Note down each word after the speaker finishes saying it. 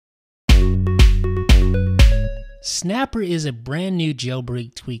Snapper is a brand new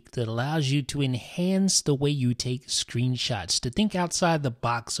jailbreak tweak that allows you to enhance the way you take screenshots, to think outside the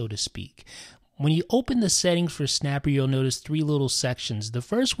box, so to speak. When you open the settings for Snapper, you'll notice three little sections. The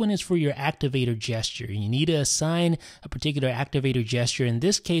first one is for your activator gesture. You need to assign a particular activator gesture. In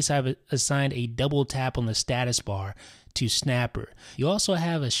this case, I've assigned a double tap on the status bar to Snapper. You also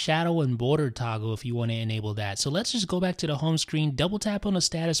have a shadow and border toggle if you want to enable that. So let's just go back to the home screen, double tap on the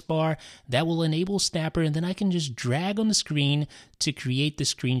status bar. That will enable Snapper, and then I can just drag on the screen to create the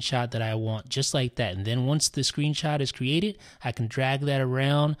screenshot that I want, just like that. And then once the screenshot is created, I can drag that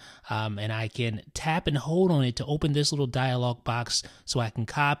around and I can tap and hold on it to open this little dialog box so I can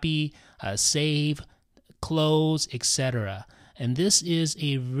copy, save, close, etc. And this is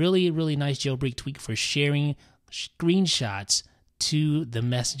a really nice jailbreak tweak for sharing screenshots to the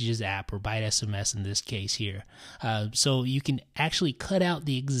Messages app, or Byte SMS in this case here. So you can actually cut out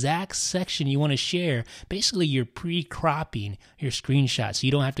the exact section you want to share. Basically, you're pre-cropping your screenshots. So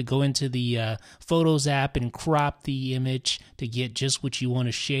you don't have to go into the Photos app and crop the image to get just what you want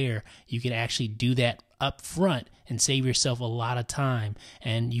to share. You can actually do that up front and save yourself a lot of time.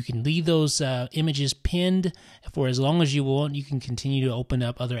 And you can leave those images pinned for as long as you want. You can continue to open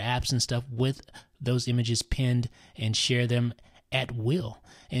up other apps and stuff with those images pinned and share them at will.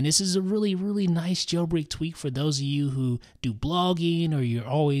 And this is a really nice jailbreak tweak for those of you who do blogging, or you're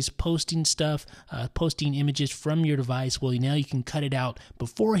always posting stuff, posting images from your device. Well, now you can cut it out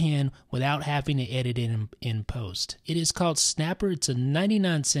beforehand without having to edit it in post. It is called Snapper. It's a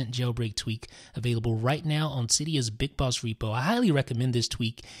 99-cent jailbreak tweak available right now on Cydia's BigBoss repo. I highly recommend this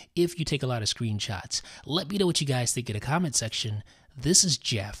tweak if you take a lot of screenshots. Let me know what you guys think in the comment section. This is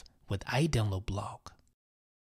Jeff with iDownload Blog.